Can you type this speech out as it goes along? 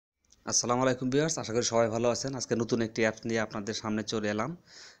আসসালামু আলাইকুম ভিউয়ার্স, আশা করি সবাই ভালো আছেন। আজকে নতুন একটি অ্যাপস নিয়ে আপনাদের সামনে চলে এলাম।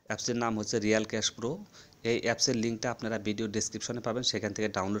 অ্যাপসটির নাম হচ্ছে রিয়াল ক্যাশ প্রো। এই অ্যাপসের লিঙ্কটা আপনারা ভিডিও ডেসক্রিপশনে পাবেন, সেখান থেকে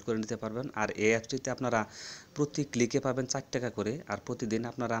ডাউনলোড করে নিতে পারবেন। আর এই অ্যাপসটিতে আপনারা প্রতি ক্লিকে পাবেন 4 টাকা করে, আর প্রতিদিন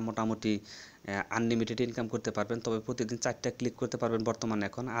আপনারা মোটামুটি আনলিমিটেড ইনকাম করতে পারবেন। তবে প্রতিদিন 4টা ক্লিক করতে পারবেন বর্তমানে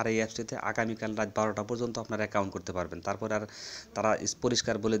এখন। আর এই অ্যাপসটিতে আগামীকাল রাত 12টা পর্যন্ত আপনারা অ্যাকাউন্ট করতে পারবেন। তারপর আর তারা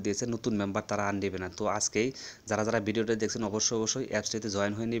পরিষ্কার বলে দিয়েছে নতুন মেম্বার তারা আর নেবে না। তো আজকেই যারা ভিডিওটা দেখছেন অবশ্যই অ্যাপসটিতে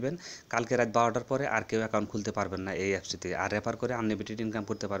জয়েন হয়ে নেবেন। কালকে রাত 12টার পরে আর কেউ অ্যাকাউন্ট খুলতে পারবেন না এই অ্যাপসটিতে, আর রেফার করে আনলিমিটেড ইনকাম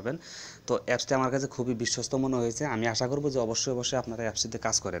করতে পারবেন। তো অ্যাপসটি আমার কাছে খুবই বিশ্বস্ত মনে হয়েছে। আমি আশা করব যে অবশ্যই আপনারা অ্যাপসটিতে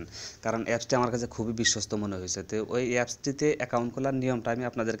কাজ করেন, কারণ অ্যাপসটি আমার কাছে খুবই বিশ্বস্ত মনে হয়েছে। তো ওই অ্যাপসটিতে অ্যাকাউন্ট খোলার নিয়মটা আমি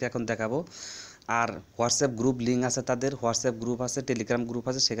আপনাদেরকে এখন দেখাবো। আর হোয়াটসঅ্যাপ গ্রুপ লিঙ্ক আছে, তাদের হোয়াটসঅ্যাপ গ্রুপ আছে, টেলিগ্রাম গ্রুপ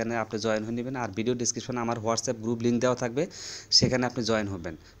আছে, সেখানে আপনি জয়েন হয়ে নেবেন। আর ভিডিও ডিসক্রিপশনে আমার হোয়াটসঅ্যাপ গ্রুপ লিঙ্ক দেওয়া থাকবে, সেখানে আপনি জয়েন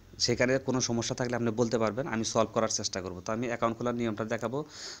হবেন। সেখানে কোনো সমস্যা থাকলে আপনি বলতে পারবেন, আমি সলভ করার চেষ্টা করব। তো আমি অ্যাকাউন্ট খোলার নিয়মটা দেখাবো।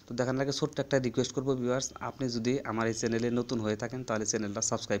 তো দেখানোর আগে ছোট্ট একটা রিকোয়েস্ট করবো ভিউয়ার্স, আপনি যদি আমার এই চ্যানেলে নতুন হয়ে থাকেন তাহলে চ্যানেলটা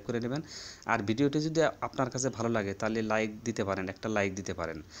সাবস্ক্রাইব করে নেবেন। আর ভিডিওটি যদি আপনার কাছে ভালো লাগে তাহলে লাইক দিতে পারেন, একটা লাইক দিতে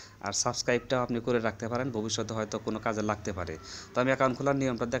পারেন। আর সাবস্ক্রাইবটাও আপনি করে রাখতে পারেন, ভবিষ্যতে হয়তো কোনো কাজে লাগতে পারে। তো আমি অ্যাকাউন্ট খোলার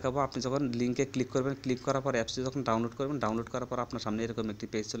নিয়মটা দেখাবো। আপনি যখন লিঙ্কে ক্লিক করবেন, ক্লিক করার পর অ্যাপসটি যখন ডাউনলোড করবেন, ডাউনলোড করার পর আপনার সামনে এরকম একটি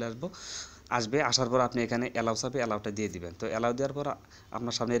পেজ চলে আসার পর আপনি এখানে অ্যালাউ চাপে অ্যালাউটা দিয়ে দিবেন। তো অ্যালাউ দেওয়ার পর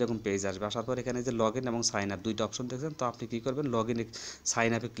আপনার সামনে এরকম পেজ আসবে। আসার পর এখানে যে লগ ইন এবং সাইন আপ দুইটা অপশন দেখছেন। তো আপনি কী করবেন, লগ ইন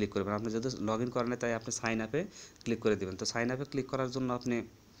সাইন আপে ক্লিক করবেন। আপনি যদি লগ ইন করেন তাই আপনি সাইন আপে ক্লিক করে দেবেন। তো সাইন আপে ক্লিক করার জন্য আপনি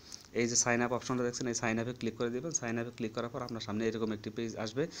এই যে সাইন আপ অপশনটা দেখছেন, এই সাইন আপে ক্লিক করে দেবেন। সাইন আপে ক্লিক করার পর আপনার সামনে এরকম একটি পেজ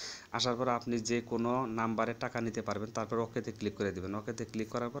আসবে। আসার পর আপনি যে কোনো নাম্বারে টাকা নিতে পারবেন, তারপর ওকেতে ক্লিক করে দেবেন। ওকেতে ক্লিক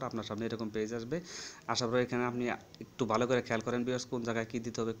করার পর আপনার সামনে এরকম পেজ আসবে। আসার পর এখানে আপনি একটু ভালো করে খেয়াল করেন বিকজ কোন জায়গায় কী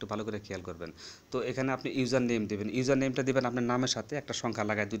দিতে হবে একটু ভালো করে খেয়াল করবেন। তো এখানে আপনি ইউজার নেম দেবেন। ইউজার নেমটা দেবেন আপনার নামের সাথে একটা সংখ্যা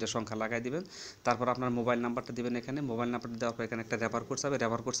লাগায়, দুইটা সংখ্যা লাগাই দিবেন। তারপর আপনার মোবাইল নাম্বারটা দেবেন। এখানে মোবাইল নাম্বারটা দেওয়ার পর এখানে একটা রেফার কোড যাবে।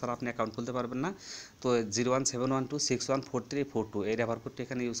 রেফার কোড ছাড়া আপনি অ্যাকাউন্ট খুলতে পারবেন না। তো 01712614342 এই রেফার কোডটি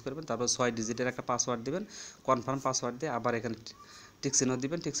এখানে ইউজ করবেন। তারপর 6 ডিজিটের একটা পাসওয়ার্ড দিবেন, কনফার্ম পাসওয়ার্ড দিয়ে আবার এখানে টিক চিহ্ন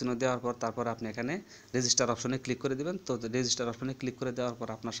দিবেন। টিক চিহ্ন দেওয়ার পর তারপর আপনি এখানে রেজিস্টার অপশনে ক্লিক করে দিবেন। তো রেজিস্টার অপশনে ক্লিক করে দেওয়ার পর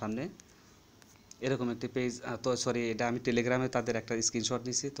আপনার সামনে এরকম একটি পেজ, তো সরি এটা আমি টেলিগ্রামে তাদের একটা স্ক্রিনশট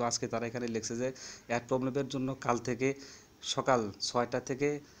নিয়েছি। তো আজকে তারা এখানে লিখছে যে অ্যাড প্রবলেমের জন্য কাল থেকে সকাল 6টা থেকে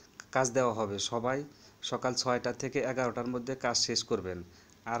কাজ দেওয়া হবে। সবাই সকাল 6টা থেকে 11টার মধ্যে কাজ শেষ করবেন।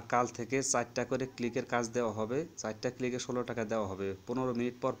 আর কাল থেকে 4টা করে ক্লিকের কাজ দেওয়া হবে। 4টা ক্লিকে 16 টাকা দেওয়া হবে। 15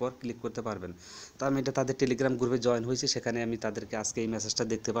 মিনিট পর পর ক্লিক করতে পারবেন। তো আমি এটা তাদের টেলিগ্রাম গ্রুপে জয়েন হয়েছি, সেখানে আমি তাদেরকে আজকে এই মেসেজটা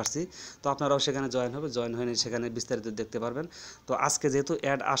দেখতে পারছি। তো আপনারাও সেখানে জয়েন হবে, জয়েন হয়ে সেখানে বিস্তারিত দেখতে পারবেন। তো আজকে যেহেতু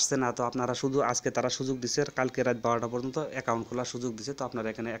অ্যাড আসছে না, তো আপনারা শুধু আজকে তারা সুযোগ দিচ্ছে কালকে রাত 12টা পর্যন্ত অ্যাকাউন্ট খোলার সুযোগ দিচ্ছে। তো আপনারা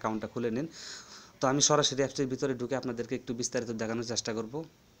এখানে অ্যাকাউন্টটা খুলে নিন। তো আমি সরাসরি অ্যাপসটির ভিতরে ঢুকে আপনাদেরকে একটু বিস্তারিত দেখানোর চেষ্টা করব,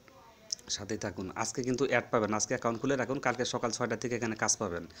 সাথেই থাকুন। আজকে কিন্তু অ্যাড পাবেন, আজকে অ্যাকাউন্ট খুলে রাখুন, কালকে সকাল 6টা থেকে এখানে কাজ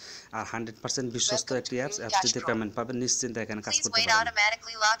পাবেন। আর 100% বিশ্বস্ত একটি অ্যাপসটিতে পেমেন্ট পাবেন, নিশ্চিন্তে এখানে কাজ করতে পারেন।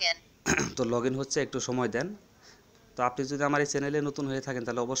 তো লগ ইন হচ্ছে, একটু সময় দেন। তো আপনি যদি আমার এই চ্যানেলে নতুন হয়ে থাকেন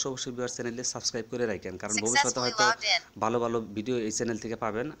তাহলে অবশ্যই ভিউয়ার চ্যানেলে সাবস্ক্রাইব করে রাখেন, কারণ ভবিষ্যতে হয়তো ভালো ভিডিও এই চ্যানেল থেকে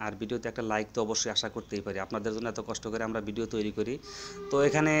পাবেন। আর ভিডিওতে একটা লাইক তো অবশ্যই আশা করতেই পারি, আপনাদের জন্য এত কষ্ট করে আমরা ভিডিও তৈরি করি। তো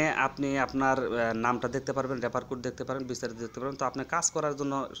এখানে আপনি আপনার নামটা দেখতে পারবেন, রেফার কোড দেখতে পারেন, বিস্তারিত দেখতে পারেন। তো আপনি কাজ করার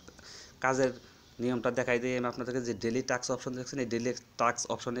জন্য কাজের নিয়মটা দেখাই দিয়ে আমি আপনাদেরকে যে ডেলি টাস্ক অপশন দেখছেন, এই ডেলি টাস্ক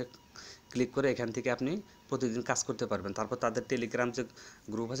অপশনে ক্লিক করে এখান থেকে আপনি প্রতিদিন কাজ করতে পারবেন। তারপর তাদের টেলিগ্রাম যে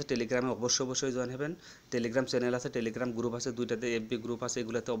গ্রুপ আছে, টেলিগ্রামে অবশ্যই জয়েন হবেন। টেলিগ্রাম চ্যানেল আছে, টেলিগ্রাম গ্রুপ আছে, দুইটাতে এফবি গ্রুপ আছে,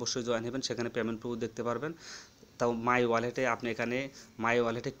 এগুলোতে অবশ্যই জয়েন হবেন। সেখানে পেমেন্ট প্রুফ দেখতে পারবেন। তাও মাই ওয়ালেটে আপনি এখানে মাই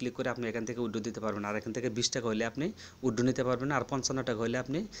ওয়ালেটে ক্লিক করে আপনি এখান থেকে উইথড্র দিতে পারবেন। আর এখান থেকে 20 টাকা হলে আপনি উইথড্র নিতে পারবেন, আর 55 টাকা হলে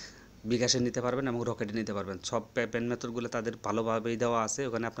আপনি বিকাশে নিতে পারবেন এবং রকেটে নিতে পারবেন। সব পেমেন্ট মেথডগুলো তাদের ভালোভাবেই দেওয়া আছে,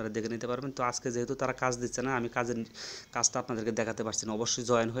 ওখানে আপনারা দেখে নিতে পারবেন। তো আজকে যেহেতু তারা কাজ দিচ্ছে না, আমি কাজটা আপনাদেরকে দেখাতে পারছি না। অবশ্যই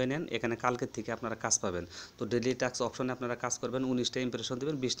জয়েন হয়ে নেন, এখানে কালকের থেকে আপনারা কাজ পাবেন। তো ডেইলি টাস্ক অপশনে আপনারা কাজ করবেন, 19টা ইমপ্রেশন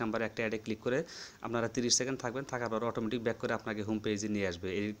দেবেন, 20 নাম্বারে একটা অ্যাডে ক্লিক করে আপনারা 30 সেকেন্ড থাকবেন, থাকার পর অটোমেটিক ব্যাক করে আপনাকে হোম পেজে নিয়ে আসবে।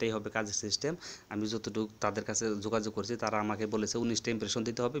 এইটাই হবে কাজের সিস্টেম। আমি যতটুকু তাদের কাছে যোগাযোগ করছি, তারা আমাকে বলেছে 19টা ইমপ্রেশন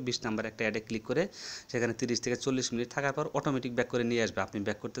দিতে হবে, 20 নাম্বারে একটা অ্যাডে ক্লিক করে সেখানে 30 থেকে 40 মিনিট থাকার পর অটোমেটিক ব্যাক করে নিয়ে আসবে। আপনি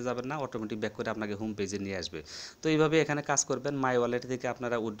ব্যাক করতে যাবেন না, অটোমেটিক ব্যাক করে আপনাকে হোম পেজে নিয়ে আসবে। তো এইভাবে এখানে কাজ করবেন। মাই ওয়ালেট থেকে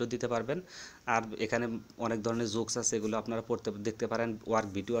আপনারা উইথড্র দিতে পারবেন। আর এখানে অনেক ধরনের জোকস আছে, এগুলো আপনারা দেখতে পারেন। ওয়ার্ক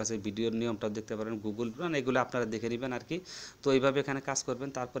ভিডিও আছে, ভিডিওর নিয়মটাও দেখতে পারেন। গুগল এগুলো আপনারা দেখে নেবেন আর কি। তো এইভাবে এখানে কাজ করবেন।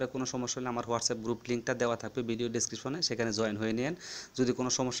 তারপরে কোনো সমস্যা হলে আমার হোয়াটসঅ্যাপ গ্রুপ লিঙ্কটা দেওয়া থাকবে ভিডিও ডেসক্রিপশনে, সেখানে জয়েন হয়ে নিন। যদি কোনো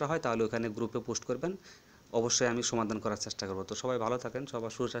সমস্যা হয় তাহলে ওখানে গ্রুপে পোস্ট করবেন, অবশ্যই আমি সমাধান করার চেষ্টা করব। তো সবাই ভালো থাকেন,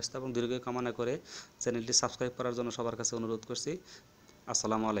 সবার সুস্বাস্থ্য এবং দীর্ঘায়ু কামনা করে চ্যানেলটি সাবস্ক্রাইব করার জন্য সবার কাছে অনুরোধ করছি।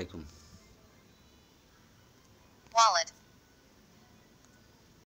 আসসালামু আলাইকুম।